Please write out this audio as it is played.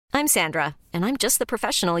I'm Sandra, and I'm just the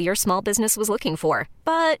professional your small business was looking for.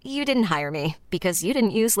 But you didn't hire me because you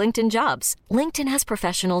didn't use LinkedIn Jobs. LinkedIn has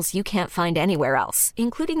professionals you can't find anywhere else,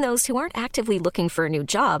 including those who aren't actively looking for a new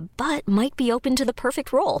job, but might be open to the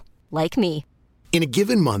perfect role, like me. In a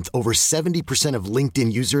given month, over 70% of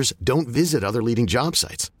LinkedIn users don't visit other leading job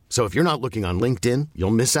sites. So if you're not looking on LinkedIn,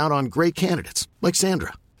 you'll miss out on great candidates like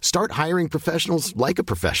Sandra. Start hiring professionals like a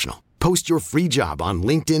professional. Post your free job on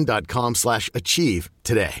linkedin.com/achieve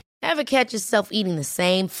today. Ever catch yourself eating the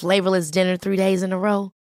same flavorless dinner 3 days in a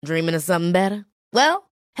row? Dreaming of something better?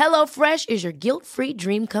 Well, HelloFresh is your guilt-free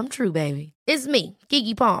dream come true, baby. It's me,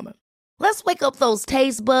 Keke Palmer. Let's wake up those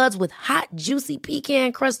taste buds with hot, juicy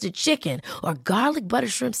pecan-crusted chicken or garlic butter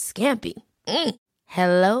shrimp scampi.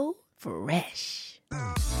 Hello Fresh.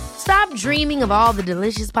 Stop dreaming of all the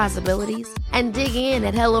delicious possibilities and dig in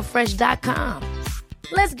at HelloFresh.com.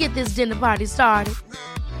 Let's get this dinner party started.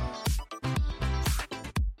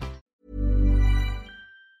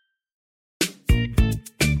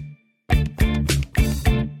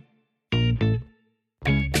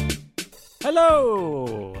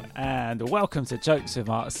 Hello, and welcome to Jokes with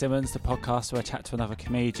Mark Simmons, the podcast where I chat to another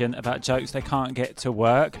comedian about jokes they can't get to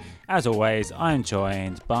work. As always, I'm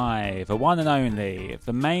joined by the one and only,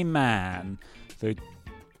 the main man, the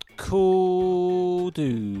cool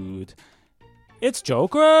dude. It's Joel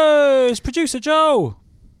Gross, producer Joel.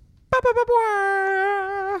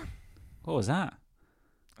 What was that?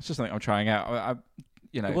 It's just something I'm trying out.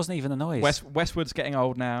 It wasn't even a noise. Westwood's getting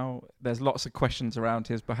old now. There's lots of questions around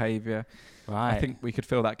his behaviour. Right. I think we could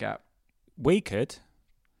fill that gap. We could.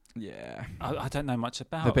 Yeah. I don't know much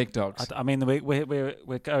about the big dogs. I mean,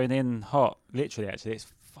 we're going in hot. Literally, actually,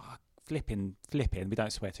 it's flipping. We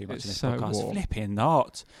don't swear too much in this so podcast. Warm. Flipping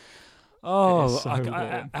hot. Oh, so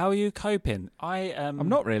warm. How are you coping? I'm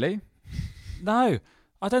not really. No,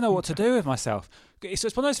 I don't know what to do with myself. It's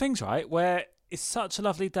one of those things, right, where it's such a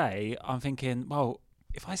lovely day. I'm thinking, well,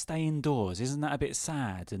 if I stay indoors, isn't that a bit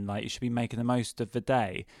sad? And like, you should be making the most of the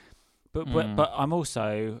day. But I'm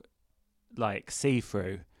also like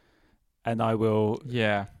see-through, and I will.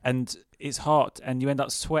 Yeah. And it's hot, and you end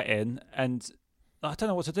up sweating, and I don't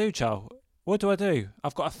know what to do, Joel. What do I do?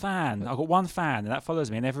 I've got a fan. I've got one fan, and that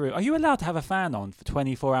follows me in every room. Are you allowed to have a fan on for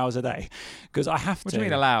 24 hours a day? Because I have to. What do you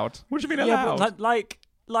mean allowed? What do you mean allowed? Yeah, but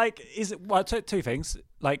like, is it? Well, two things.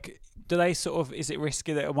 Like, do they sort of? Is it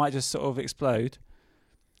risky that it might just sort of explode?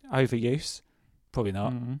 Overuse? Probably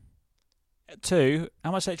not. Mm-hmm. 2,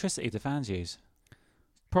 how much electricity do fans use?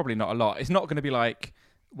 Probably not a lot. It's not going to be like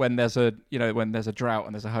when there's a drought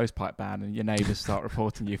and there's a hosepipe ban and your neighbours start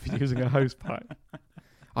reporting you for using a hosepipe.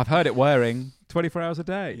 I've heard it whirring 24 hours a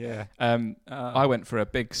day. Yeah. I went for a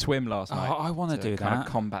big swim last night. I want to do kind that.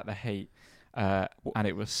 of combat the heat. And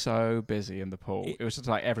it was so busy in the pool. It was just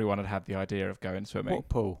like everyone had the idea of going swimming. What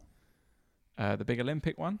pool? The big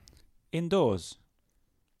Olympic one. Indoors?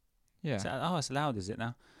 Yeah. It's allowed, is it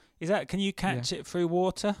now? Is that? Can you catch it through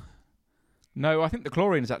water? No, I think the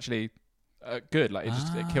chlorine is actually good. Like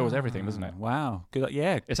it kills everything, doesn't it? Wow, good.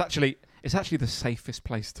 Yeah, it's actually the safest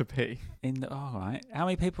place to be. All right. How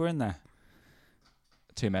many people are in there?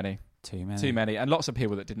 Too many, and lots of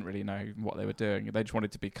people that didn't really know what they were doing. They just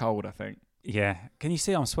wanted to be cold, I think. Yeah. Can you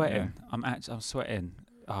see I'm sweating? Yeah. I'm sweating.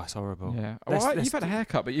 Oh, it's horrible. Yeah. You've had a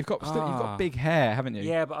haircut, but you've got big hair, haven't you?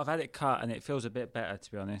 Yeah, but I've had it cut, and it feels a bit better,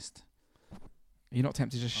 to be honest. You're not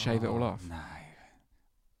tempted to just shave it all off? No.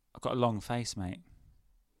 I've got a long face, mate.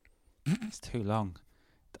 It's too long.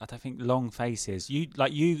 I don't think long faces. You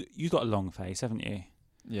got a long face, haven't you?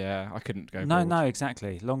 Yeah, I couldn't go No, bald. no,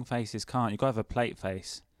 exactly. Long faces can't. You've got to have a plate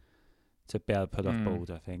face to be able to pull off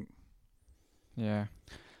bald, I think. Yeah.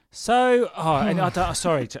 So,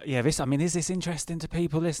 sorry. Is this interesting to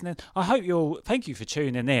people listening? I hope thank you for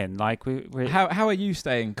tuning in. Like, How are you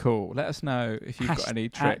staying cool? Let us know if you've got any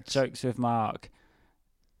tricks. Jokes with Mark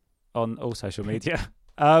on all social media.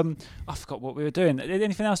 I forgot what we were doing.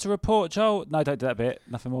 Anything else to report, Joel? No, don't do that bit.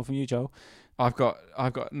 Nothing more from you, Joel. I've got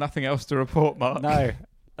nothing else to report, Mark. No.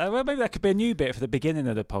 Well, maybe that could be a new bit for the beginning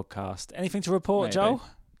of the podcast. Anything to report, maybe. Joel?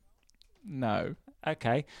 No.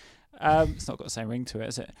 Okay. It's not got the same ring to it,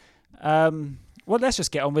 has it? Well, let's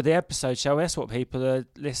just get on with the episode, shall we? That's what people are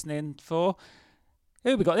listening for.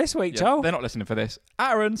 Who we got this week, Joel? They're not listening for this.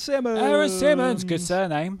 Aaron Simmons. Aaron Simmons. Good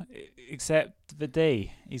surname, except the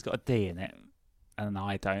D. He's got a D in it, and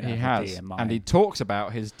I don't have a D in mine. And he talks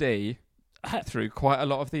about his D through quite a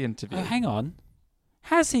lot of the interview. Oh, hang on.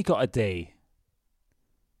 Has he got a D?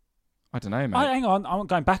 I don't know, mate. Hang on. I'm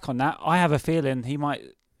going back on that. I have a feeling he might...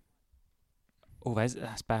 Oh,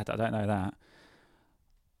 that's bad. I don't know that.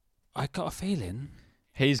 I got a feeling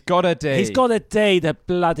He's got a D. He's got a D, the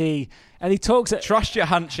bloody... And he talks... Trust your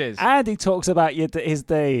hunches. And he talks about his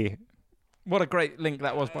D. What a great link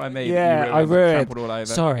that was by me. Yeah, I ruined. Trampled all over.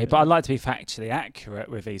 Sorry, but I'd like to be factually accurate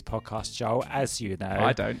with these podcasts, Joel, as you know.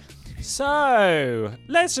 I don't. So,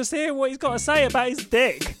 let's just hear what he's got to say about his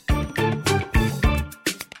dick.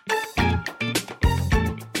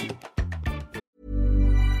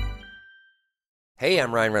 Hey,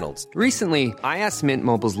 I'm Ryan Reynolds. Recently, I asked Mint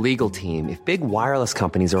Mobile's legal team if big wireless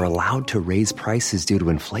companies are allowed to raise prices due to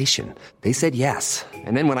inflation. They said yes.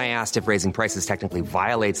 And then when I asked if raising prices technically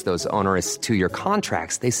violates those onerous 2-year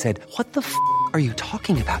contracts, they said, "What the f*** are you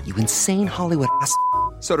talking about, you insane Hollywood ass?"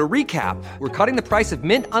 So to recap, we're cutting the price of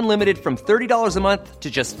Mint Unlimited from $30 a month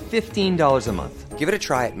to just $15 a month. Give it a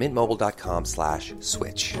try at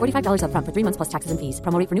mintmobile.com/switch. $45 up front for 3 months plus taxes and fees.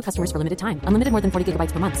 Promo rate for new customers for limited time. Unlimited more than 40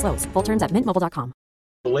 gigabytes per month. Slows full terms at mintmobile.com.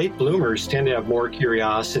 Late bloomers tend to have more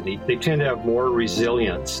curiosity. They tend to have more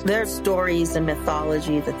resilience. There's stories and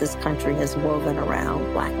mythology that this country has woven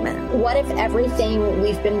around Black men. What if everything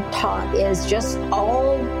we've been taught is just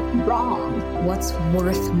all wrong? What's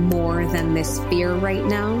worth more than this fear right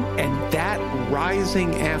now? And that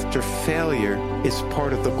rising after failure is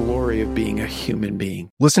part of the glory of being a human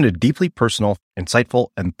being. Listen to deeply personal, insightful,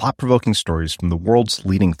 and thought-provoking stories from the world's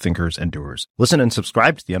leading thinkers and doers. Listen and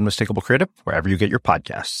subscribe to The Unmistakable Creative wherever you get your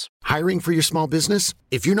podcasts. Hiring for your small business?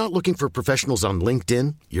 If you're not looking for professionals on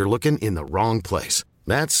LinkedIn, you're looking in the wrong place.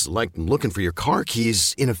 That's like looking for your car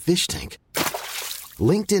keys in a fish tank.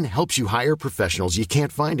 LinkedIn helps you hire professionals you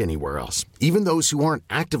can't find anywhere else, even those who aren't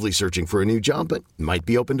actively searching for a new job but might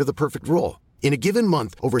be open to the perfect role. In a given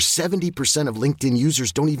month, over 70% of LinkedIn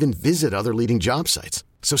users don't even visit other leading job sites.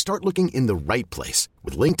 So start looking in the right place.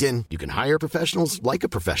 With LinkedIn, you can hire professionals like a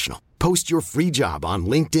professional. Post your free job on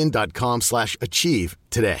linkedin.com/achieve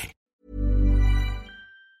today.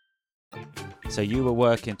 So you were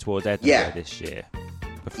working towards Edinburgh this year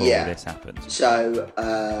before all this happened. So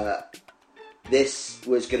this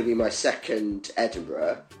was going to be my second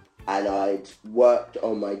Edinburgh, and I'd worked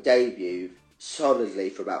on my debut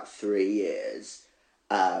solidly for about 3 years.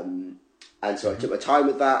 And so I took my time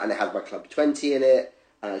with that, and I had my Club 20 in it,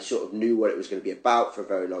 and I sort of knew what it was going to be about for a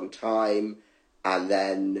very long time. And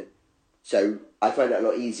then, so I found it a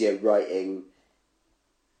lot easier writing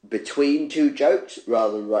between two jokes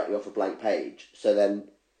rather than writing off a blank page. So then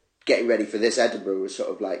getting ready for this Edinburgh was sort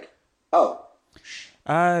of like, so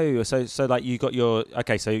like you got your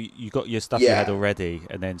stuff you had already,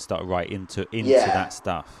 and then started right into that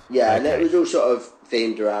stuff. Yeah, and it was all sort of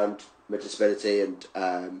themed around my disability, and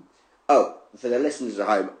for the listeners at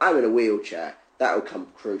home, I'm in a wheelchair. That will come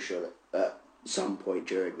crucial at some point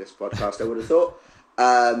during this podcast, I would have thought.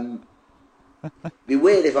 Be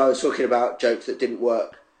weird if I was talking about jokes that didn't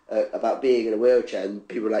work about being in a wheelchair, and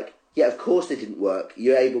people were like, "Yeah, of course they didn't work.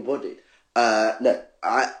 You're able-bodied." No,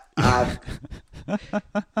 I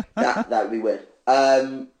that would be weird.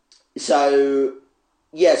 So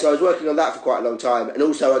I was working on that for quite a long time, and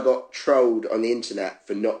also I got trolled on the internet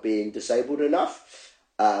for not being disabled enough.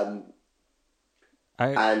 My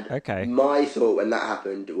thought when that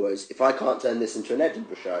happened was, if I can't turn this into an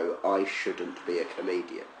Edinburgh show, I shouldn't be a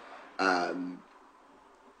comedian.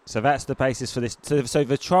 So that's the basis for this. So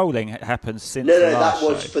the trolling happened since the last that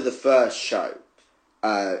was show. for the first show.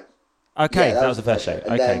 That was the first show.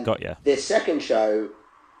 Okay, got you. This second show,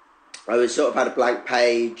 I was sort of had a blank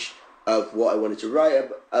page of what I wanted to write,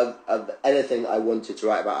 of anything I wanted to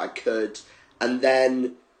write about, I could. And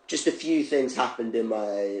then just a few things happened in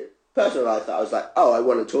my personal life that I was like, I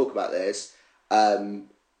want to talk about this.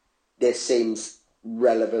 This seems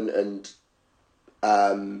relevant and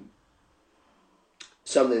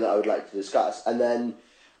something that I would like to discuss. And then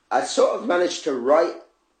I sort of managed to write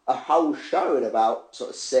a whole show in about sort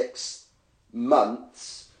of 6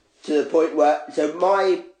 months, to the point where, so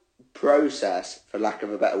my process, for lack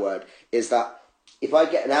of a better word, is that if I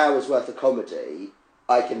get an hour's worth of comedy,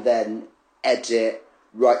 I can then edit,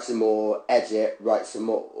 write some more, edit, write some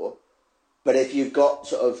more. But if you've got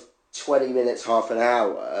sort of 20 minutes, half an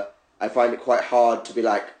hour, I find it quite hard to be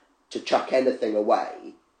like, to chuck anything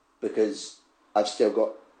away, because I've still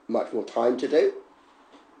got much more time to do.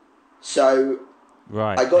 So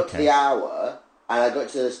I got to the hour, and I got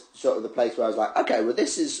to sort of the place where I was like, okay, well,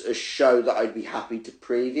 this is a show that I'd be happy to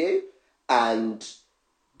preview and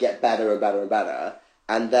get better and better and better.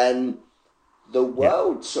 And then the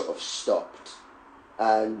world sort of stopped.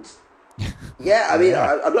 And I'm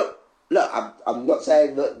not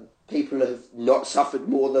saying that people have not suffered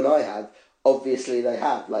more than I have. Obviously they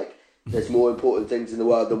have. Like, there's more important things in the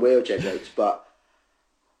world than wheelchair jokes, but...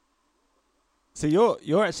 So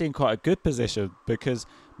you're actually in quite a good position, because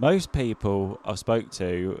most people I've spoke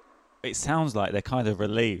to, it sounds like they're kind of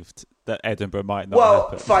relieved that Edinburgh might not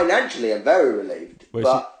happen. Financially, I'm very relieved,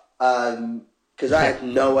 but because I had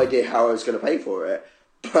no idea how I was going to pay for it.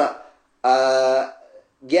 But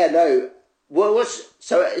yeah, no. Well,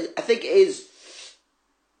 so I think it is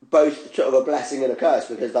both sort of a blessing and a curse,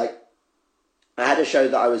 because like I had a show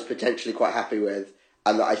that I was potentially quite happy with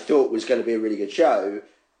and that I thought was going to be a really good show,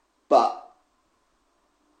 but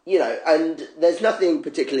you know, and there's nothing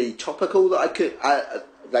particularly topical that I could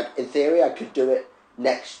like. In theory, I could do it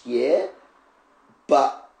next year,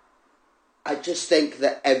 but I just think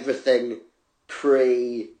that everything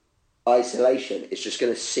pre-isolation is just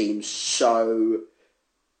going to seem so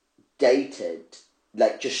dated,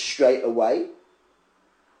 like just straight away.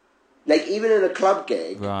 Like even in a club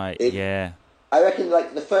gig, right? I reckon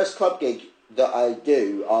like the first club gig that I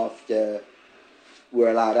do after we're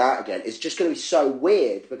allowed out again is just going to be so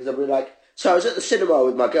weird, because I'll be like, so I was at the cinema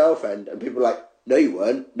with my girlfriend, and people are like, no, you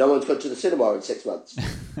weren't. No one's gone to the cinema in 6 months.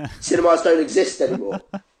 Cinemas don't exist anymore.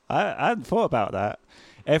 I hadn't thought about that.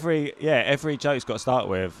 Every joke's got to start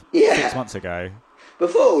with 6 months ago.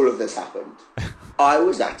 Before all of this happened, I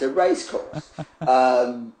was at a race course.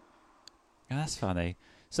 That's funny.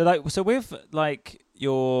 So with like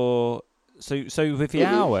your with the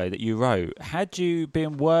hour that you wrote, had you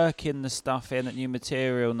been working the stuff in at New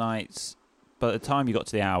Material Nights by the time you got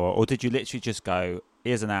to the hour, or did you literally just go,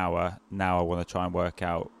 here's an hour, now I want to try and work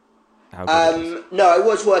out how good it is? No, I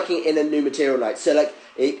was working in a New Material Night. So like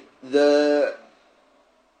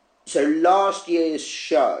so last year's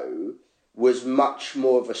show was much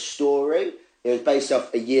more of a story. It was based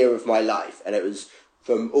off a year of my life, and it was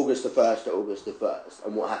from August the 1st to August the 1st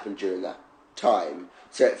and what happened during that time.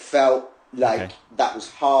 So it felt like that was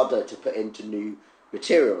harder to put into New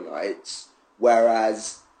Material Nights,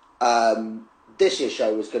 whereas this year's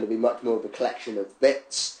show was going to be much more of a collection of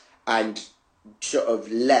bits and sort of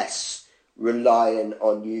less reliant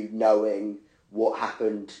on you knowing what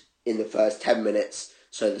happened in the first 10 minutes,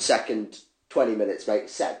 so the second 20 minutes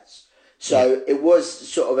makes sense. So it was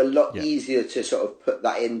sort of a lot easier to sort of put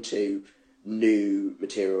that into New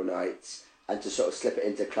Material Nights and to sort of slip it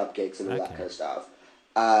into club gigs and all that kind of stuff.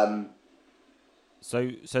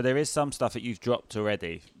 So there is some stuff that you've dropped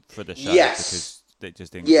already for the show, because it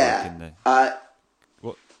just didn't work in the...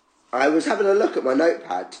 I was having a look at my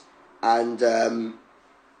notepad, and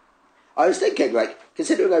I was thinking, like,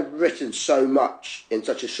 considering I've written so much in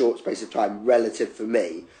such a short space of time relative for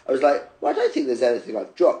me, I was like, well, I don't think there's anything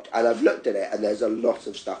I've dropped. And I've looked at it, and there's a lot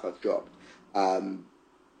of stuff I've dropped.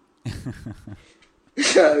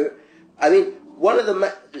 So, I mean, one of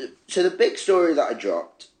so the big story that I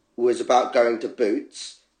dropped was about going to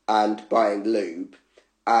Boots and buying lube.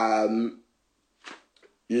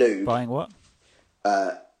 Lube. Buying what?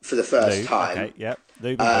 For the first time. Okay, yep.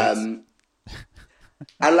 Lube and Boots.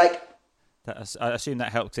 And like... I assume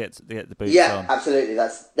that helped get the Boots on. Yeah, absolutely.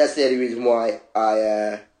 That's the only reason why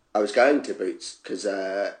I was going to Boots, because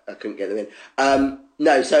I couldn't get them in.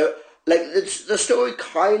 No, so like the story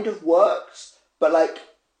kind of works, but like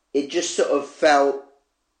it just sort of felt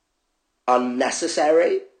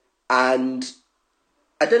unnecessary. And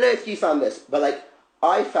I don't know if you found this, but like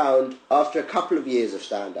I found after a couple of years of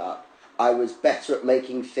stand-up, I was better at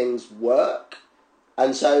making things work.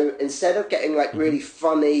 And so instead of getting like really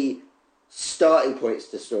funny starting points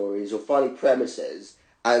to stories or funny premises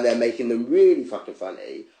and then making them really fucking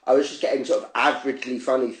funny, I was just getting sort of averagely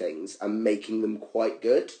funny things and making them quite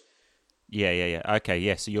good. Yeah. Okay,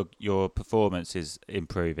 yeah, so your performance is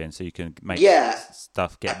improving, so you can make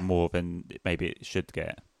stuff get more than maybe it should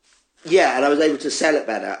get. Yeah, and I was able to sell it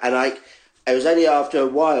better. And it was only after a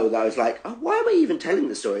while that I was like, oh, why am I even telling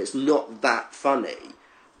the story? It's not that funny.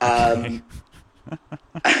 But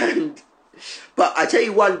I tell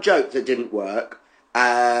you one joke that didn't work,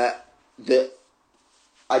 that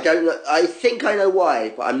I don't know, I think I know why,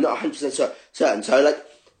 but I'm not 100% certain. So like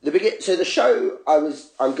the show I'm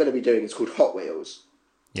going to be doing is called Hot Wheels.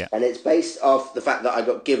 Yeah. And it's based off the fact that I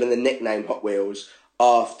got given the nickname Hot Wheels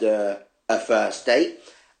after a first date.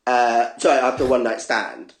 After a one night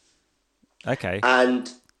stand. Okay.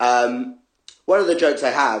 And one of the jokes I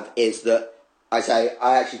have is that I say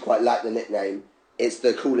I actually quite like the nickname. It's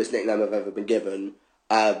the coolest nickname I've ever been given.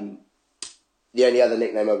 The only other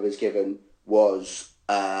nickname I was given was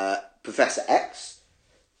Professor X.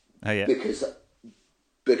 Oh yeah.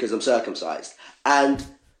 Because I'm circumcised, and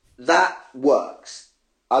that works.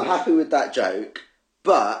 I'm happy with that joke.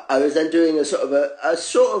 But I was then doing a sort of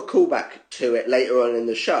callback to it later on in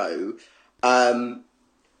the show,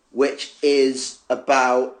 which is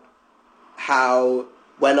about how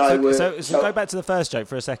when I was... So go back to the first joke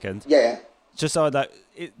for a second. Yeah. Just so that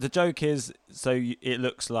the joke is, it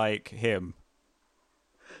looks like him.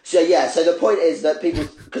 So the point is that people,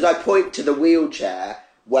 because I point to the wheelchair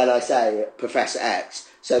when I say Professor X,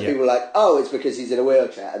 so people are like, oh, it's because he's in a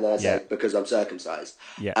wheelchair, and then I say because I'm circumcised.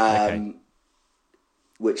 Okay.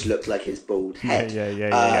 Which looks like his bald head.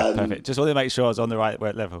 Yeah. Perfect. Just wanted to make sure I was on the right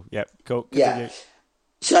level. Yep. Cool. Continue. Yeah.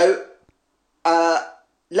 So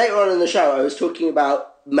later on in the show, I was talking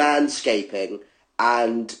about manscaping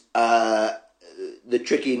and the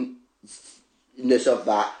trickiness of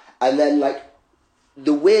that, and then like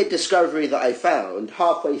the weird discovery that I found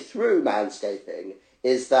halfway through manscaping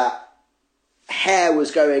is that hair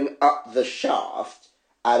was going up the shaft,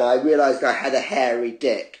 and I realised I had a hairy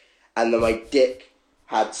dick, and then my dick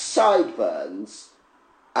had sideburns,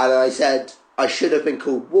 and I said I should have been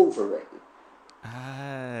called Wolverine.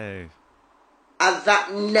 Oh. And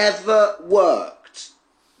that never worked.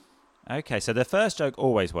 Okay, so the first joke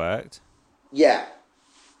always worked. Yeah.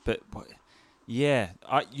 But yeah,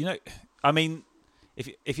 I mean,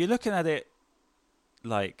 if you're looking at it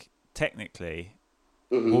like technically,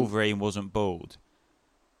 Wolverine wasn't bald.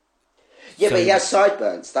 Yeah, so but he has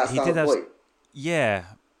sideburns. That's the whole point. Yeah.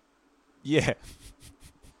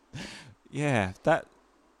 That.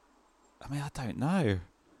 I mean, I don't know.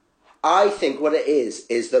 I think what it is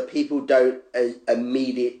that people don't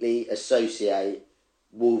immediately associate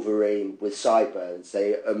Wolverine with sideburns.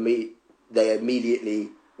 They immediately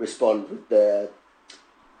respond with the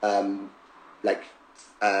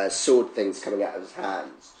sword things coming out of his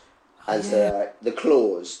hands, and so the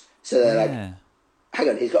claws. So they're like, hang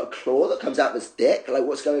on, he's got a claw that comes out of his dick. Like,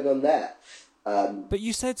 what's going on there? But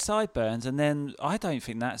you said sideburns, and then I don't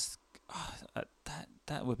think that's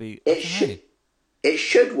that would be. It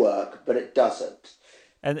should work, but it doesn't.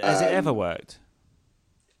 And has it ever worked?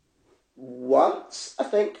 Once, I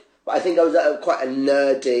think. But I think I was at quite a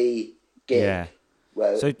nerdy gig. Yeah.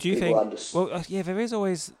 Where so do you think? Well, yeah, there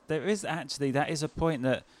is actually that is a point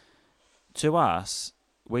that to us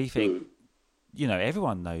we think,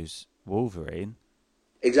 everyone knows Wolverine.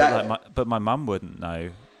 Exactly. But my mum wouldn't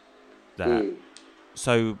know that.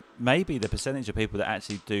 So maybe the percentage of people that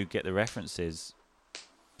actually do get the references.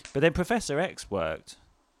 But then Professor X worked.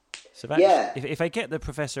 So if they get the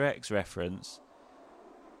Professor X reference,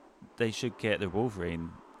 they should get the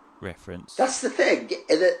Wolverine reference. That's the thing.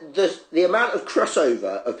 The amount of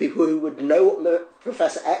crossover of people who would know what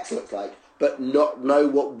Professor X looks like, but not know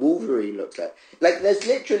what Wolverine looks like. Like, there's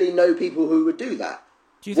literally no people who would do that.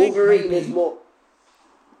 Do you think Wolverine is more...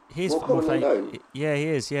 He's more commonly known. Yeah, he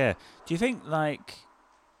is, yeah. Do you think, like...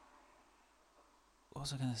 What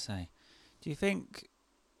was I going to say? Do you think...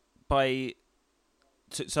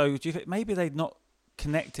 So do you think maybe they're not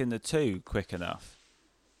connecting the two quick enough?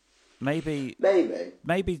 Maybe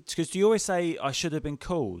because do you always say I should have been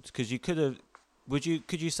called? Because you could have.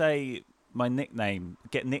 Could you say my nickname?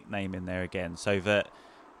 Get nickname in there again, so that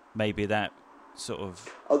maybe that sort of.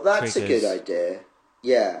 Oh, that's triggers. A good idea.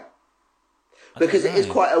 Yeah, because it is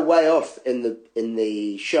quite a way off in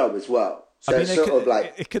the show as well. So it's sort of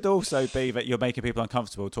like it could also be that you're making people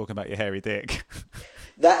uncomfortable talking about your hairy dick.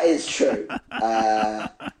 That is true. I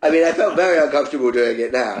mean, I felt very uncomfortable doing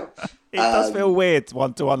it now. It does feel weird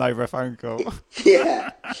one-to-one over a phone call.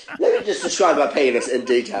 Yeah. Let me just describe my penis in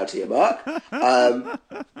detail to you, Mark.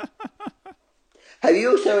 Have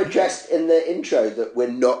you also addressed in the intro that we're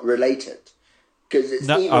not related? Because it's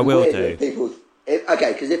even weird when people...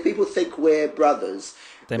 because if people think we're brothers...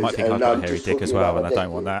 They might think I've got a hairy dick as well, and I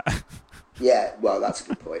don't want that. Yeah, well, that's a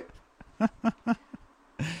good point.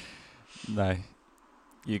 No.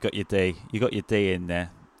 You got your D. You got your D in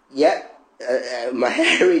there. Yep. My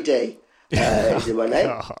hairy D is in my name.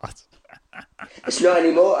 God. It's not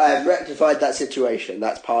anymore. I've rectified that situation.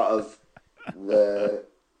 That's part of the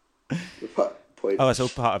point. Oh, it's all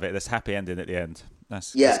part of it. There's happy ending at the end.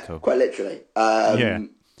 That's cool. Quite literally. Yeah.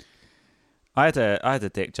 I had a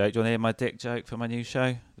dick joke. Do you want to hear my dick joke for my new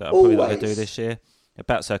show that I'm probably not going to do this year?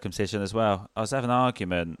 About circumcision as well. I was having an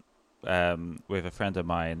argument with a friend of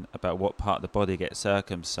mine about what part of the body gets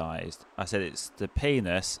circumcised. I said it's the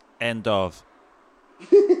penis, end of.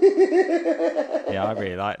 Yeah, I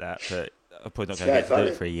really like that, but I'm probably not going to get to do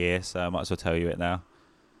it for a year, so I might as well tell you it now.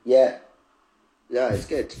 Yeah. No, it's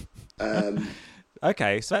good.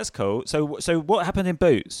 Okay, so that's cool. So what happened in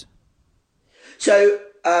Boots? So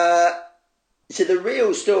the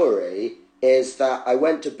real story is that I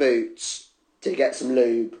went to Boots to get some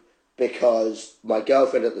lube because my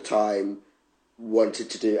girlfriend at the time wanted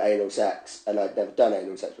to do anal sex, and I'd never done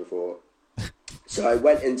anal sex before. So I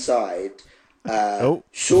went inside,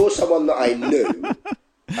 saw someone that I knew.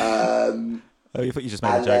 You thought you just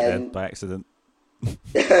made a joke then by accident.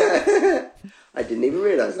 I didn't even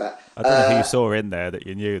realise that. I don't know who you saw in there that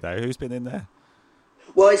you knew, though. Who's been in there?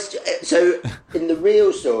 Well, so in the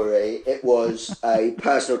real story, it was a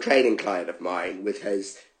personal training client of mine with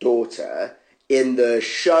his daughter. In the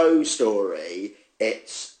show story,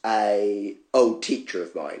 it's a old teacher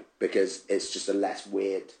of mine because it's just a less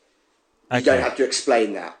weird. You don't have to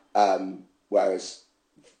explain that. Whereas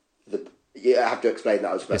you have to explain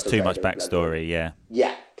that. There's too much backstory, yeah.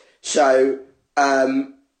 Yeah. So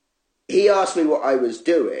he asked me what I was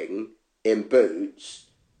doing in Boots.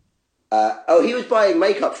 He was buying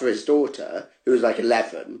makeup for his daughter, who was like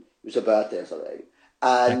 11. It was her birthday or something.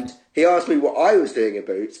 And he asked me what I was doing in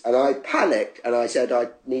Boots, and I panicked, and I said I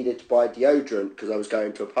needed to buy deodorant because I was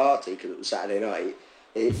going to a party because it was Saturday night.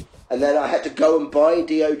 And then I had to go and buy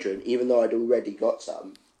deodorant, even though I'd already got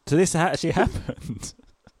some. So this actually happened?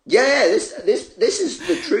 Yeah, this is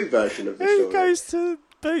the true version of the story. Who goes to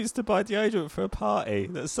Boots to buy deodorant for a party?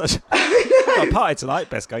 That's such. I've got a party tonight.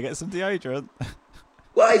 Best go get some deodorant.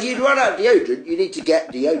 Well, if you'd run out of deodorant, you need to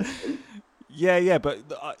get deodorant. Yeah, but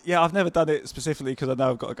I've never done it specifically because I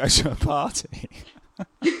know I've got to go to a party.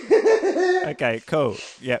 Okay, cool.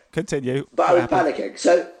 Yeah, continue. But I was panicking.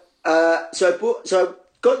 So I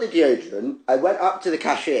got the deodorant. I went up to the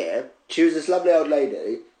cashier. She was this lovely old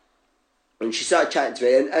lady, and she started chatting to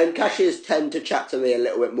me. And cashiers tend to chat to me a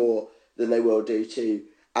little bit more than they will do to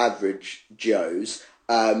average Joes.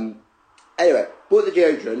 Anyway, bought the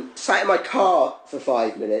deodorant, sat in my car for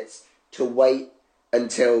 5 minutes to wait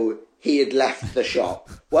until he had left the shop.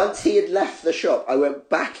 Once he had left the shop, I went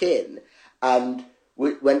back in and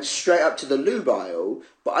went straight up to the lube aisle,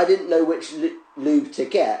 but I didn't know which lube to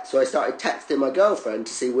get, so I started texting my girlfriend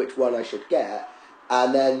to see which one I should get.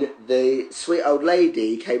 And then the sweet old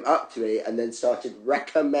lady came up to me and then started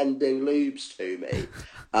recommending lubes to me.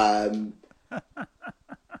 And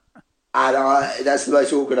that's the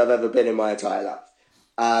most awkward I've ever been in my entire life.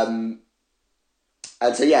 And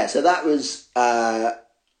so that was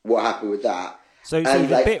what happened with that. So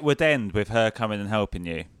the bit would end with her coming and helping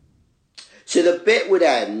you? So the bit would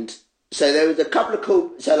end. So there was a couple of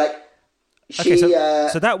cool... So that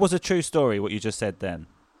was a true story, what you just said then?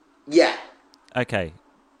 Yeah. Okay.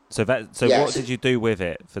 What did you do with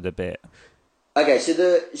it for the bit? Okay, so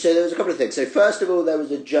there was a couple of things. So first of all, there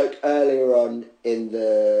was a joke earlier on in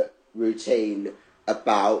the routine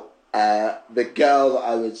about the girl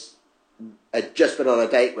that had just been on a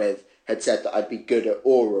date with had said that I'd be good at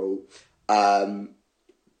oral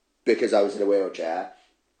because I was in a wheelchair.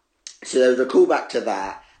 So there was a callback to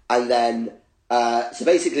that, and then so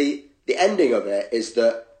basically the ending of it is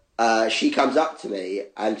that she comes up to me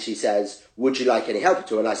and she says, "Would you like any help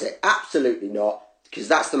at all?" And I say, "Absolutely not." Because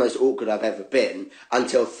that's the most awkward I've ever been,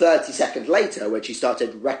 until 30 seconds later when she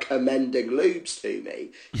started recommending lubes to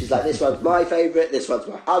me. She's like, "This one's my favourite, this one's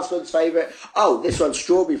my husband's favourite. Oh, this one's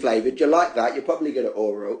strawberry flavoured, you like that, you're probably good at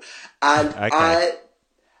oral." And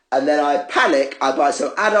and then I panic, I buy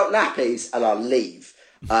some adult nappies and I leave.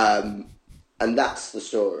 And that's the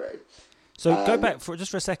story. So go back for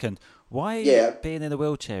a second. Why being in a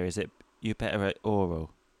wheelchair, is it you better at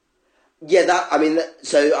oral? Yeah,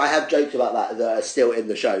 so I have jokes about that are still in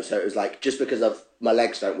the show. So it was like, just because my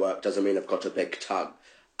legs don't work doesn't mean I've got a big tongue.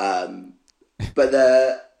 But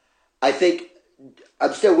I think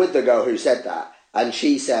I'm still with the girl who said that, and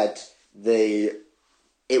she said it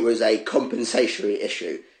was a compensatory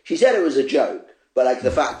issue. She said it was a joke, but like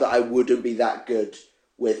the fact that I wouldn't be that good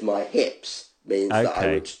with my hips means that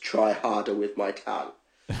I would try harder with my tongue.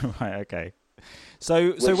 Right. Okay.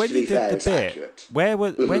 So when you did the bit,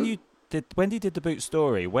 when you did the boot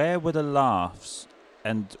story, where were the laughs,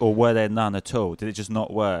 or were there none at all? Did it just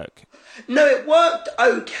not work? No, it worked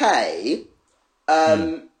okay.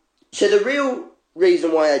 So the real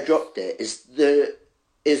reason why I dropped it is the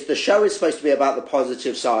show is supposed to be about the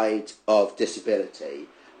positive side of disability,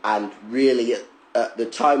 and really at the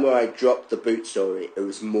time where I dropped the boot story, it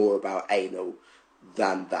was more about anal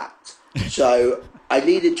than that. So I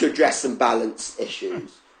needed to address some balance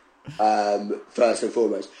issues first and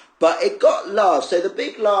foremost. But it got laughs. So the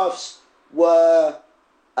big laughs were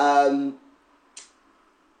the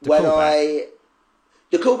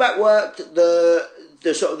callback worked, the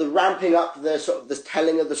sort of the ramping up, the sort of the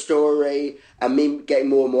telling of the story, and me getting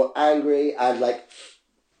more and more angry, and like,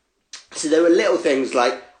 so there were little things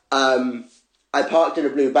like I parked in a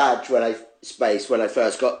blue badge when I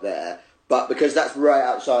first got there, but because that's right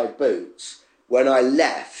outside Boots, when I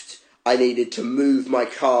left, I needed to move my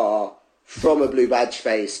car from a blue badge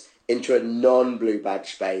space into a non-blue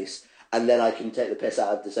badge space, and then I can take the piss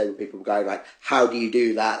out of disabled people going like, "How do you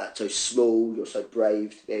do that? That's so small, you're so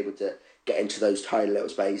brave to be able to get into those tiny little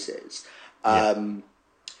spaces."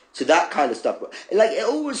 So that kind of stuff, like it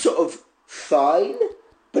all was sort of fine,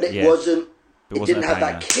 but it wasn't. It didn't have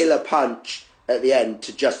that killer punch at the end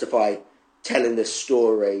to justify telling this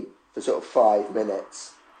story for sort of 5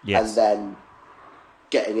 minutes and then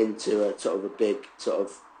getting into a sort of a big sort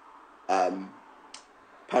of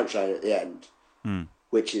punchline at the end,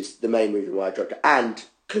 which is the main reason why I dropped it, and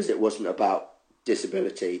because it wasn't about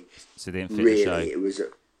disability. So they didn't fit really, the show.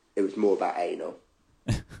 it was more about anal.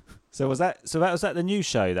 So was that the new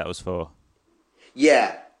show that was for?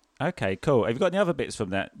 Yeah. Okay, cool. Have you got any other bits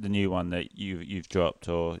from the new one that you've dropped,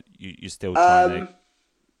 or you're still trying to?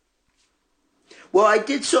 Well, I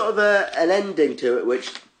did sort of an ending to it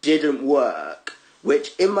which didn't work.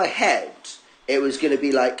 Which in my head it was going to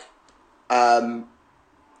be like. So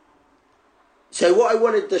what I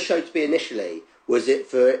wanted the show to be initially was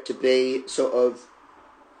for it to be sort of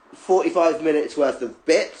 45 minutes worth of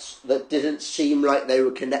bits that didn't seem like they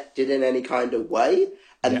were connected in any kind of way,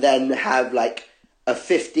 and then have like a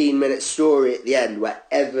 15-minute story at the end where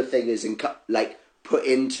everything is put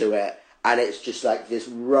into it, and it's just like this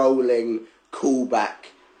rolling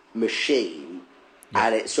callback machine,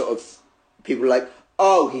 and it's sort of people are like,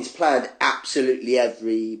 oh, he's planned absolutely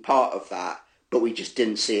every part of that, but we just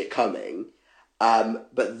didn't see it coming.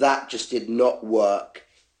 But that just did not work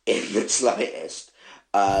in the slightest.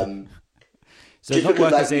 So it's not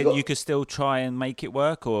work as in you could still try and make it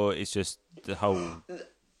work, or it's just the whole...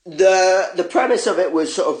 The premise of it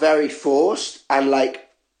was sort of very forced, and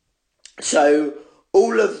so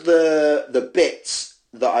all of the bits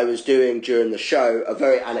that I was doing during the show are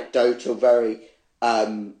very anecdotal, very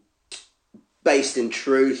based in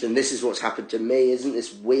truth, and this is what's happened to me. Isn't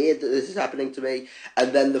this weird that this is happening to me?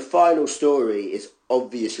 And then the final story is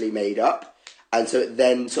obviously made up, and so it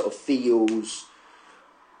then sort of feels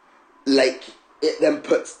like it then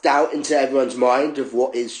puts doubt into everyone's mind of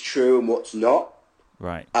what is true and what's not.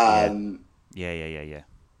 Right. Yeah.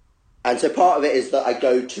 And so part of it is that I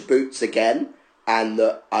go to Boots again, and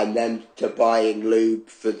that I'm then to buying lube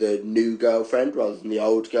for the new girlfriend rather than the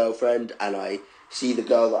old girlfriend, and I see the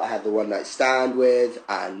girl that I had the one night stand with,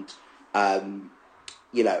 and I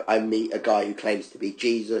meet a guy who claims to be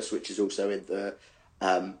Jesus, which is also in the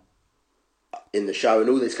show, and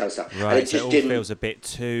all this kind of stuff. Right, and so it all feels a bit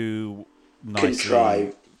too nicely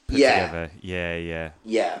contrived. Put together. Yeah.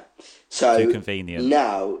 So too convenient.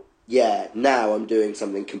 Now I'm doing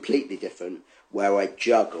something completely different where I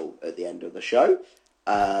juggle at the end of the show.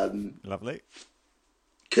 Lovely.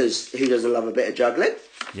 Because who doesn't love a bit of juggling?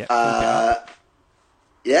 Yeah.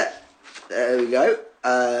 There we go.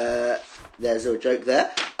 There's a joke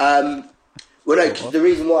there. The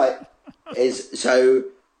reason why is so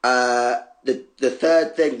the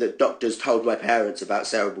third thing that doctors told my parents about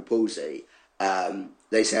cerebral palsy,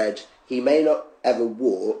 they said he may not ever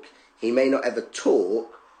walk, he may not ever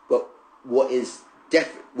talk, but what is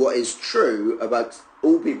true about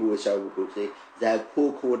all people with cerebral palsy, they have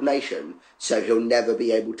poor coordination, so he'll never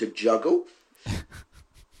be able to juggle.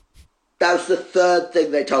 That was the third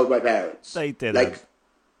thing they told my parents. They did. Oh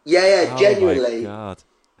genuinely. My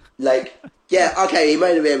God. Okay, he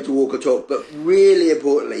may not be able to walk or talk, but really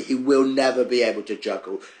importantly, he will never be able to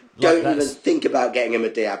juggle. Don't even think about getting him a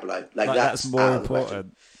Diablo. That's more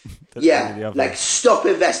important. Stop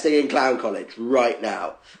investing in Clown College right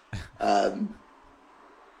now. It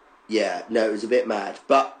was a bit mad,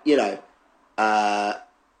 but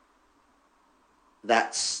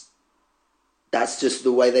that's just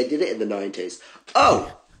the way they did it in the 90s.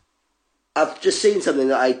 Oh, I've just seen something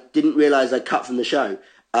that I didn't realise I cut from the show.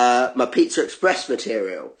 My Pizza Express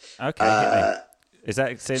material. Okay. Is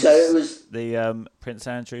that since it was the Prince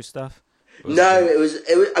Andrew stuff? It was.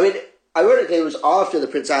 I mean, ironically, it was after the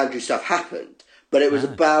Prince Andrew stuff happened, but it was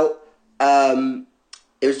about.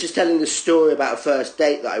 It was just telling the story about a first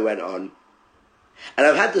date that I went on, and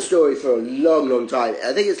I've had the story for a long, long time.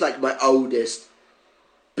 I think it's like my oldest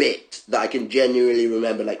bit that I can genuinely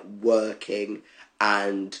remember, working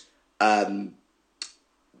and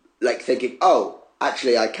thinking, oh,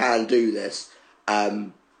 actually, I can do this.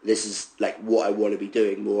 This is what I want to be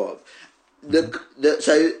doing more of.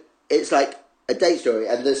 So it's like a date story,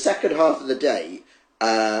 and the second half of the date.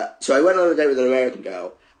 So I went on a date with an American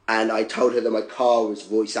girl, and I told her that my car was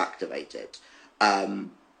voice activated, and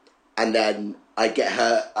then I get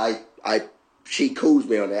her. She calls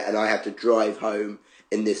me on it, and I have to drive home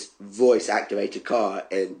in this voice activated car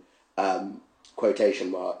in quotation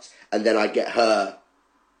marks, and then I get her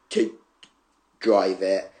to drive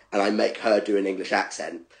it, and I make her do an English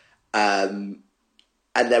accent. And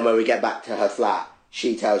then when we get back to her flat,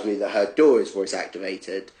 she tells me that her door is voice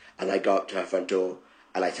activated, and I go up to her front door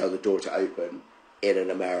and I tell the door to open, in an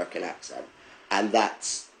American accent, and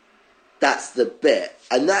that's the bit,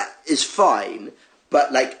 and that is fine.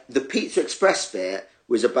 But like the Pizza Express bit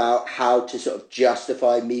was about how to sort of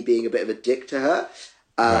justify me being a bit of a dick to her,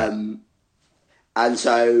 and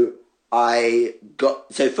so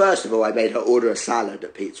first of all, I made her order a salad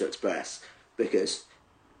at Pizza Express because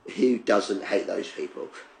who doesn't hate those people?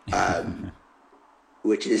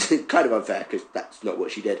 Which is kind of unfair because that's not what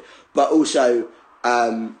she did. But also,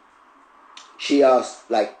 she asked,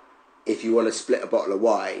 like, if you want to split a bottle of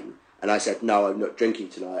wine. And I said, no, I'm not drinking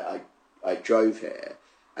tonight. I drove here.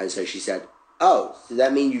 And so she said, oh, does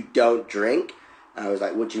that mean you don't drink? And I was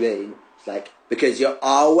like, what do you mean? It's like, because you're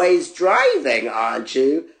always driving, aren't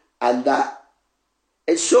you? And that,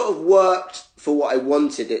 it sort of worked for what I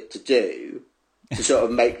wanted it to do, to sort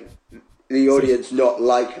of make the audience not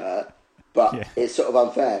like her. But it's sort of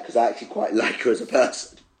unfair because I actually quite like her as a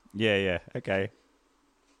person. Yeah, okay.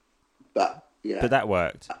 But, you know. But that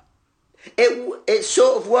worked. It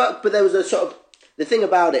sort of worked, but there was a sort of... The thing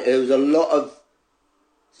about it, there was a lot of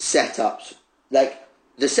setups. Like,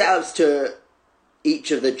 the setups to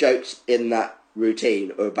each of the jokes in that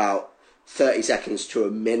routine are about 30 seconds to a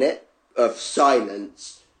minute of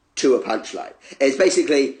silence to a punchline. It's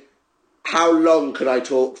basically, how long can I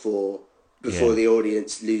talk for before the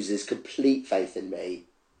audience loses complete faith in me?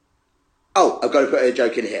 Oh, I've got to put a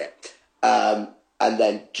joke in here. And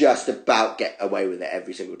then just about get away with it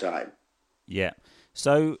every single time. Yeah.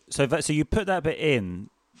 So you put that bit in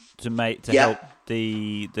to help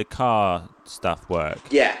the car stuff work.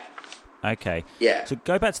 Yeah. Okay. Yeah. So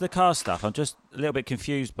go back to the car stuff. I'm just a little bit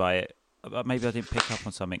confused by it. Maybe I didn't pick up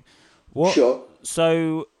on something. What? Sure.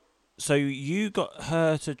 So you got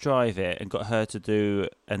her to drive it and got her to do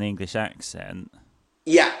an English accent.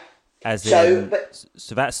 Yeah. So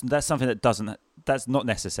that's something that's not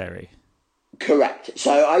necessary. Correct.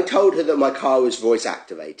 So I told her that my car was voice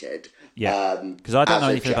activated. Yeah. Because I don't know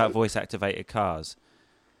anything about voice activated cars.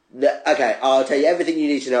 Okay, I'll tell you everything you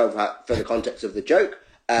need to know about for the context of the joke.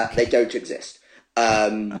 They don't exist.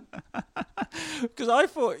 Because I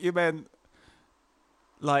thought you meant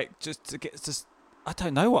like just I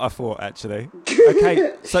don't know what I thought actually.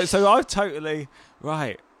 Okay, so I've totally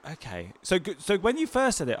right. Okay, so when you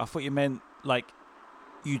first said it, I thought you meant like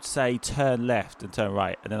you'd say turn left and turn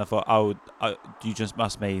right, and then I thought, you just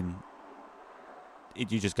must mean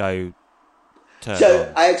you just go turn. So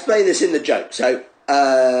on. I explained this in the joke. So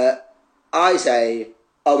I say,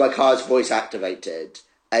 "Oh, my car's voice activated,"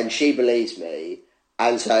 and she believes me.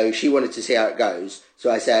 And so she wanted to see how it goes. So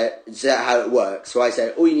I said, is that how it works? So I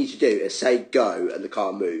said, all you need to do is say go and the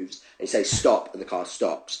car moves. And you say stop and the car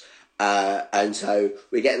stops. And so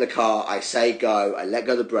we get in the car, I say go, I let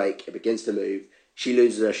go of the brake, it begins to move. She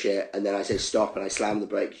loses her shit. And then I say stop and I slam the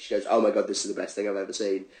brake. She goes, oh my God, this is the best thing I've ever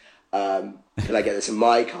seen. Can I get this in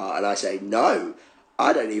my car? And I say, no,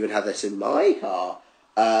 I don't even have this in my car.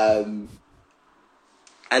 And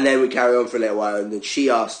then we carry on for a little while. And then she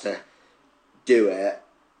asked to do it,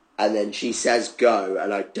 and then she says go,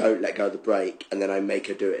 and I don't let go of the brake, and then I make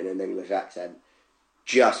her do it in an English accent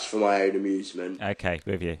just for my own amusement. Okay,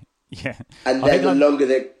 with you. Yeah. And then the longer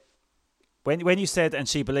the... When you said, and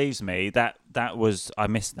she believes me, that was... I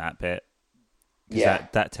missed that bit. Yeah.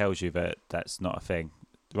 That tells you that that's not a thing.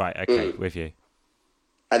 Right, okay, with you.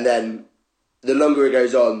 And then the longer it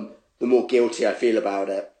goes on, the more guilty I feel about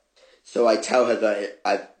it. So I tell her that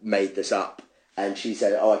I've made this up. And she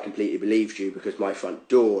said, oh, I completely believed you because my front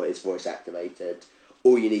door is voice activated.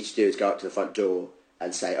 All you need to do is go up to the front door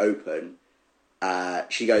and say open.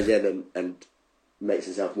 She goes in and makes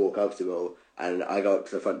herself more comfortable. And I go up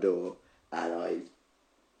to the front door and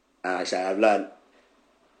I say, I've learned a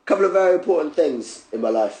couple of very important things in my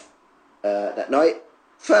life that night.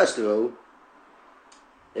 First of all,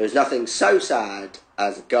 there was nothing so sad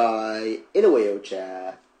as a guy in a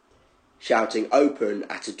wheelchair shouting open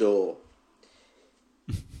at a door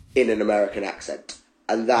in an American accent.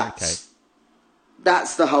 And that's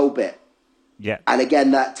the whole bit. Yeah. And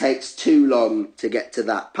again, that takes too long to get to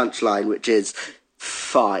that punchline, which is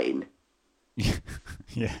fine.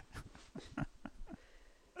 Yeah.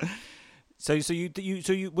 So you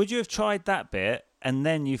would you have tried that bit and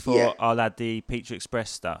then you thought I'll add the Pizza Express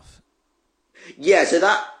stuff? Yeah, so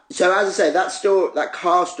as I say, that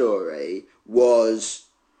car story was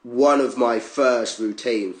one of my first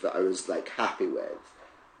routines that I was like happy with.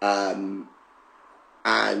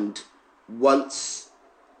 And once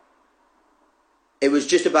it was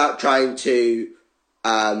just about trying to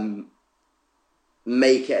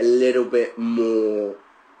make it a little bit more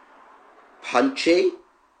punchy,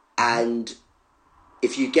 and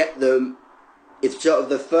if sort of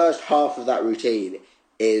the first half of that routine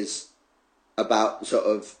is about sort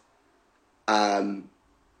of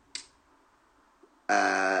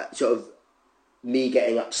me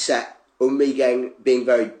getting upset or me being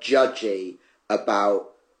very judgy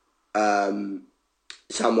about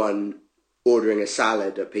someone ordering a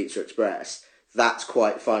salad at Pizza Express. That's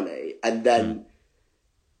quite funny. And then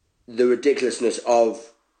the ridiculousness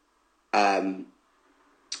of the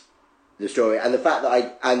story and the fact that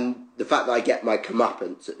I get my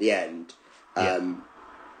comeuppance at the end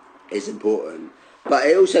is important. But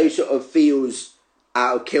it also sort of feels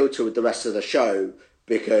out of kilter with the rest of the show,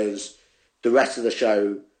 because the rest of the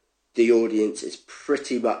show, the audience is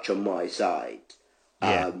pretty much on my side.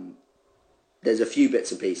 Yeah. There's a few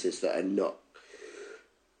bits and pieces that are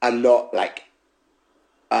not like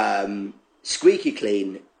squeaky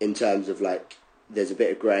clean in terms of like there's a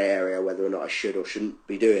bit of grey area whether or not I should or shouldn't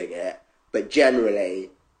be doing it. But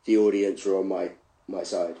generally, the audience are on my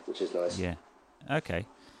side, which is nice. Yeah. Okay.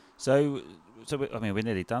 So I mean, we're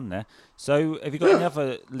nearly done there. So have you got any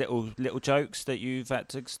other little jokes that you've had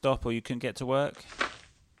to stop or you couldn't get to work?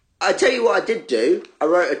 I tell you what I did do. I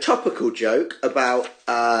wrote a topical joke about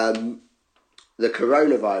the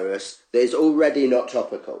coronavirus that is already not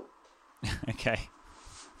topical. Okay.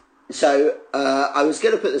 So I was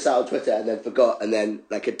going to put this out on Twitter and then forgot, and then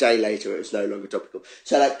like a day later it was no longer topical.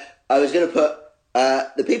 So like I was going to put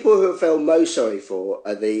the people who I feel most sorry for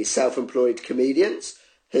are the self-employed comedians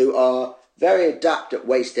who are very adept at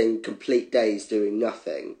wasting complete days doing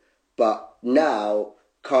nothing, but now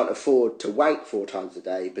can't afford to wank 4 times a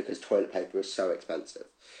day because toilet paper is so expensive.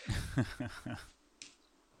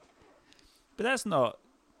 But that's not...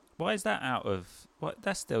 Why is that out of... What?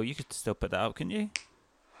 That's still... You could still put that up, couldn't you?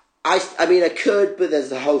 I mean, I could, but there's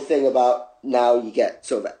the whole thing about now you get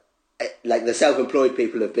sort of... Like, the self-employed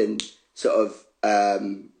people have been sort of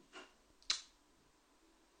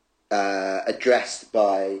addressed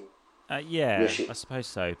by... Yeah, I suppose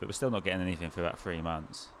so, but we're still not getting anything for about 3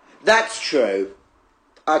 months. That's true.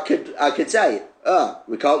 I could say,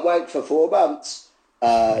 we can't wank for 4 months.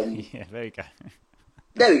 Yeah, there you go.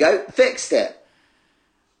 There we go. Fixed it.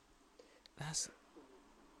 That's...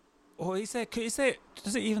 Or is there...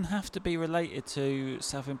 Does it even have to be related to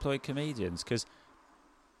self-employed comedians? Because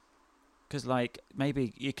like,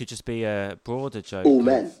 maybe it could just be a broader joke. All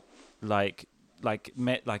men. Like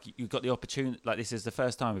you've got the opportunity... Like, this is the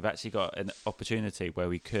first time we've actually got an opportunity where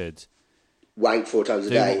we could... Wank 4 times a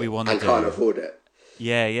do day what we want and to can't do. afford it.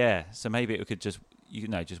 Yeah. So maybe it could just,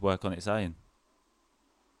 just work on its own.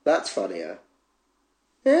 That's funnier.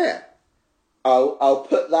 Yeah. I'll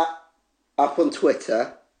put that up on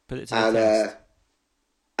Twitter. Put it to the test.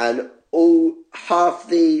 And half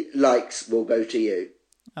the likes will go to you.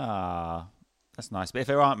 Ah, that's nice. But if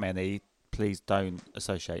there aren't many, please don't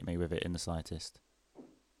associate me with it in the slightest.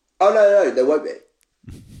 Oh, no, there won't be.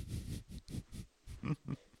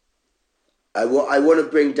 I want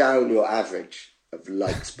to bring down your average of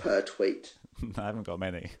likes per tweet. I haven't got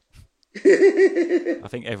many. I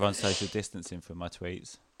think everyone's social distancing from my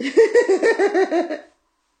tweets.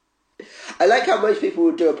 I like how most people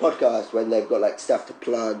would do a podcast when they've got like stuff to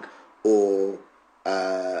plug or,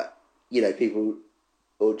 people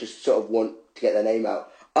or just sort of want to get their name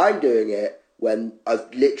out. I'm doing it when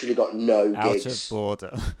I've literally got no gigs. Out of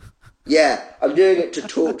boredom. Yeah, I'm doing it to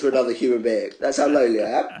talk to another human being. That's how lonely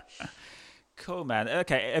I am. Cool, man.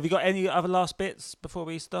 Okay, have you got any other last bits before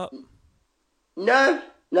we stop? No,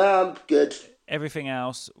 I'm good. Everything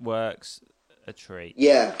else works a treat.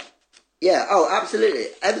 Yeah. Oh, absolutely.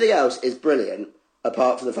 Everything else is brilliant,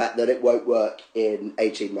 apart from the fact that it won't work in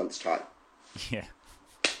 18 months' time. Yeah.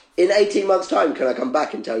 In 18 months' time, can I come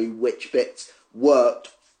back and tell you which bits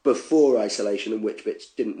worked before isolation and which bits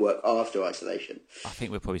didn't work after isolation? I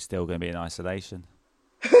think we're probably still going to be in isolation.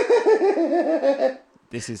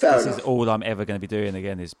 This is all I'm ever going to be doing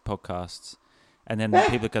again is podcasts. And then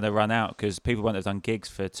people are going to run out because people won't have done gigs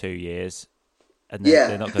for 2 years and then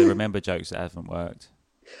they're not going to remember jokes that haven't worked.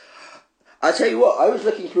 I tell you what, I was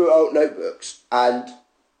looking through old notebooks and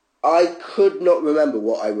I could not remember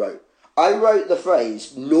what I wrote. I wrote the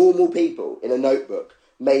phrase normal people in a notebook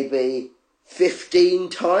maybe 15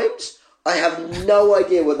 times. I have no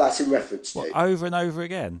idea what that's in reference to. What, over and over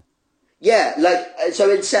again? Yeah,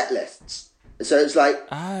 so in set lists. So it's like,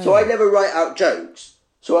 So I never write out jokes.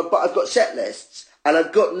 But I've got set lists and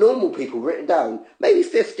I've got normal people written down maybe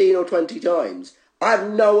 15 or 20 times. I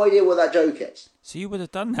have no idea what that joke is. So you would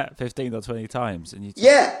have done that 15 or 20 times? And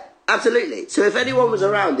Yeah, absolutely. So if anyone was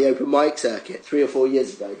around the open mic circuit 3 or 4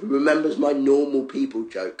 years ago who remembers my normal people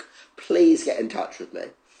joke, please get in touch with me.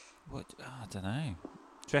 What? I don't know.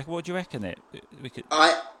 What do you reckon it? We could.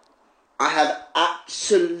 I have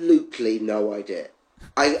absolutely no idea.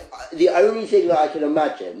 The only thing that I can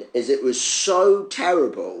imagine is it was so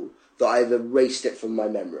terrible that I've erased it from my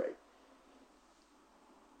memory.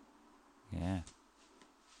 Yeah.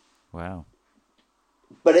 Wow.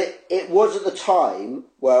 But it was at the time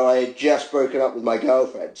where I had just broken up with my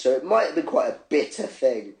girlfriend, so it might have been quite a bitter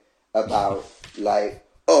thing about, like,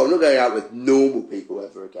 oh, I'm not going out with normal people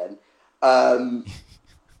ever again.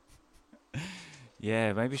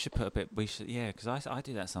 Yeah, maybe we should put a bit... because I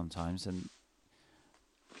do that sometimes, and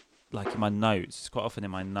like in my notes, it's quite often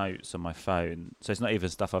in my notes on my phone, so it's not even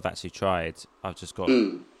stuff I've actually tried. I've just got,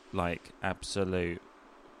 like, absolute...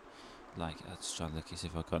 Like, I'll just try and look and see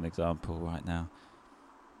if I've got an example right now.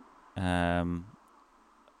 Oh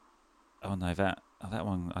no, that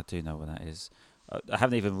one, I do know what that is. I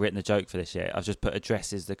haven't even written a joke for this yet. I've just put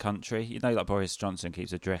addresses the country. You know, like Boris Johnson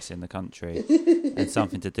keeps addressing the country. And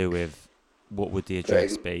something to do with what would the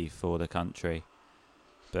address be for the country.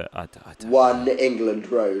 But I don't One know.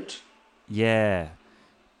 England Road. Yeah.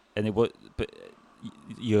 And it was... But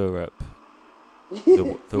Europe.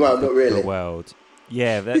 Well, not really. The world.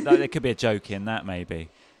 Yeah, there could be a joke in that, maybe.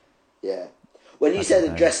 Yeah. When you said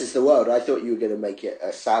addresses the world, I thought you were going to make it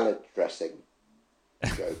a salad dressing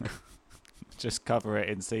joke. Just cover it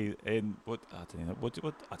in what? I don't know. What?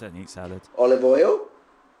 I don't eat salad. Olive oil.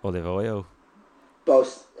 Olive oil.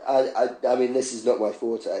 Both. I mean, this is not my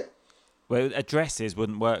forte. Well, addresses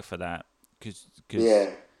wouldn't work for that because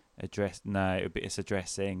address. No, it's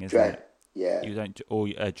addressing, isn't it? Yeah. You don't or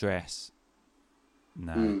address.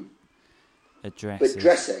 No. Address. But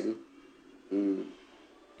dressing.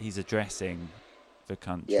 He's addressing the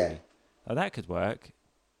country. Yeah. Oh, that could work.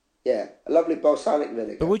 Yeah, a lovely balsamic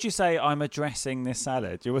vinegar. But would you say I'm addressing this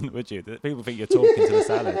salad? You wouldn't, would you? People think you're talking to the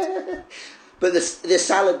salad. But the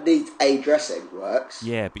salad needs a dressing, works.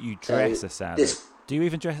 Yeah, but you dress a salad. Do you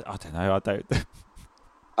even dress? I don't know. I don't.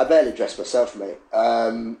 I barely dress myself, mate.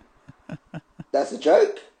 That's a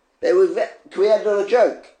joke. Can we end on a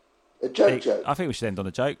joke? A joke. I think we should end on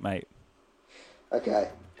a joke, mate. Okay.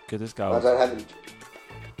 Good as gold. I don't have any...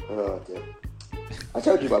 Oh, dear. I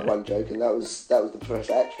told you my one joke, and that was the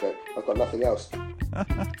Professor X joke. I've got nothing else.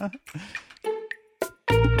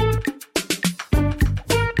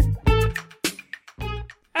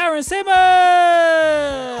 Aaron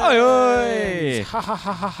Simmons! Oi, oi! Ha ha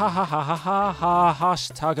ha ha ha ha ha ha ha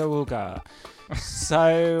hashtag awooga.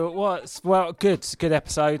 So, good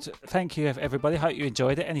episode. Thank you, everybody. Hope you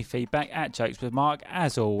enjoyed it. Any feedback at Jokes with Mark,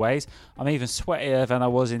 as always. I'm even sweatier than I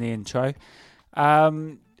was in the intro.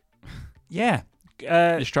 Yeah.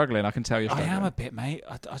 You're struggling. I can tell you're struggling. I am a bit, mate.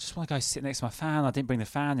 I just want to go sit next to my fan. I didn't bring the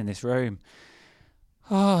fan in this room.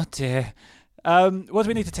 Oh, dear. What do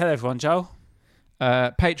we need to tell everyone, Joel?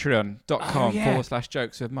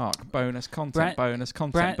 Patreon.com/jokes with Mark. Bonus content.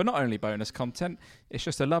 But not only bonus content, it's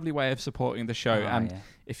just a lovely way of supporting the show.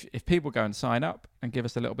 If people go and sign up and give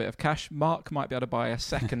us a little bit of cash, Mark might be able to buy a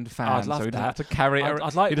second fan. I'd love so he doesn't that. have to carry it. He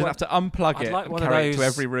doesn't have to unplug it and carry it to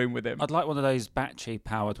every room with him. I'd like one of those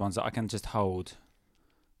battery-powered ones that I can just hold.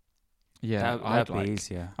 Yeah, that'd be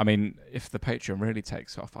easier. I mean, if the Patreon really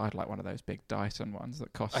takes off, I'd like one of those big Dyson ones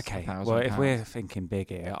that cost £1,000. Well, if we're thinking big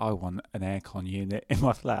here, I want an aircon unit in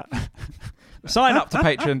my flat. Sign up to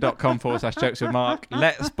patreon.com/jokes with Mark.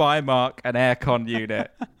 Let's buy Mark an aircon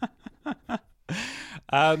unit.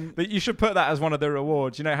 But you should put that as one of the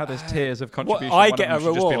rewards. You know how there's tiers of contribution. I get a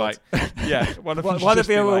reward. One of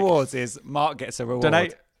the rewards is Mark gets a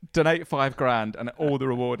reward. Donate $5,000, and all the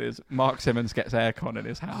reward is Mark Simmons gets aircon in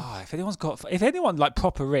his house. Oh, if anyone like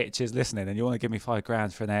proper rich is listening, and you want to give me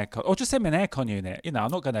 $5,000 for an aircon, or just send me an aircon unit. You know, I'm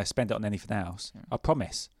not going to spend it on anything else. I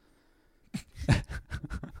promise.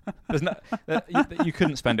 There's no, you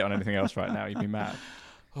couldn't spend it on anything else right now. You'd be mad.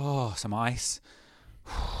 Oh, some ice.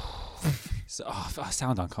 I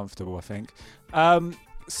sound uncomfortable, I think.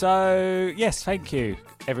 So, yes, thank you,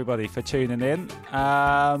 everybody, for tuning in.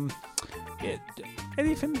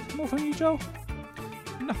 Anything more from you, Joel?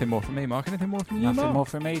 Nothing more from me, Mark. Anything more from you, Mark? Nothing more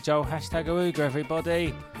from me, Joel. Hashtag awooga,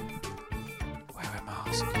 everybody. Wear a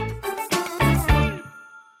mask.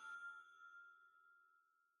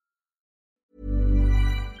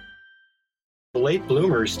 Late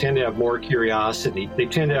bloomers tend to have more curiosity. They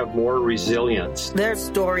tend to have more resilience. There are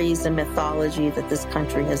stories and mythology that this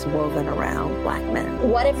country has woven around black men.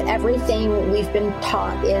 What if everything we've been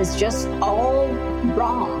taught is just all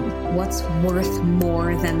wrong? What's worth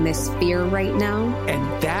more than this fear right now?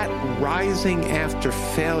 And that rising after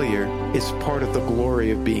failure is part of the glory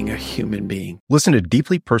of being a human being. Listen to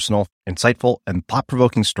deeply personal, insightful, and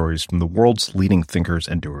thought-provoking stories from the world's leading thinkers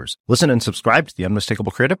and doers. Listen and subscribe to The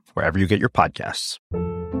Unmistakable Creative wherever you get your podcasts.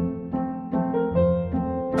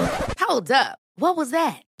 Hold up. What was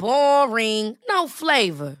that? Boring. No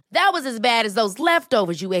flavor. That was as bad as those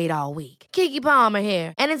leftovers you ate all week. Keke Palmer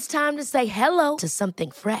here, and it's time to say hello to something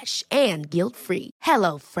fresh and guilt-free.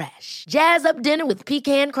 Hello Fresh. Jazz up dinner with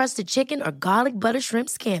pecan-crusted chicken or garlic butter shrimp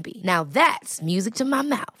scampi. Now that's music to my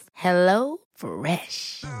mouth. Hello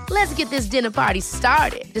Fresh. Let's get this dinner party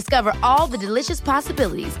started. Discover all the delicious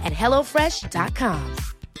possibilities at HelloFresh.com.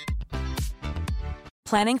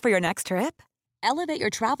 Planning for your next trip? Elevate your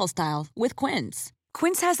travel style with Quince.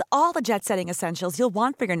 Quince has all the jet-setting essentials you'll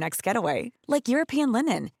want for your next getaway, like European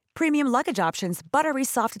linen, premium luggage options, buttery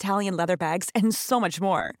soft Italian leather bags, and so much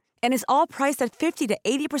more. And is all priced at 50 to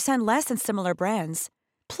 80% less than similar brands.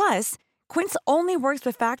 Plus, Quince only works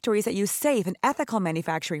with factories that use safe and ethical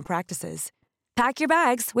manufacturing practices. Pack your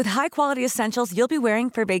bags with high-quality essentials you'll be wearing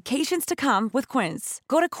for vacations to come with Quince.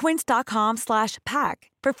 Go to quince.com/pack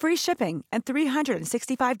for free shipping and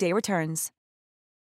 365-day returns.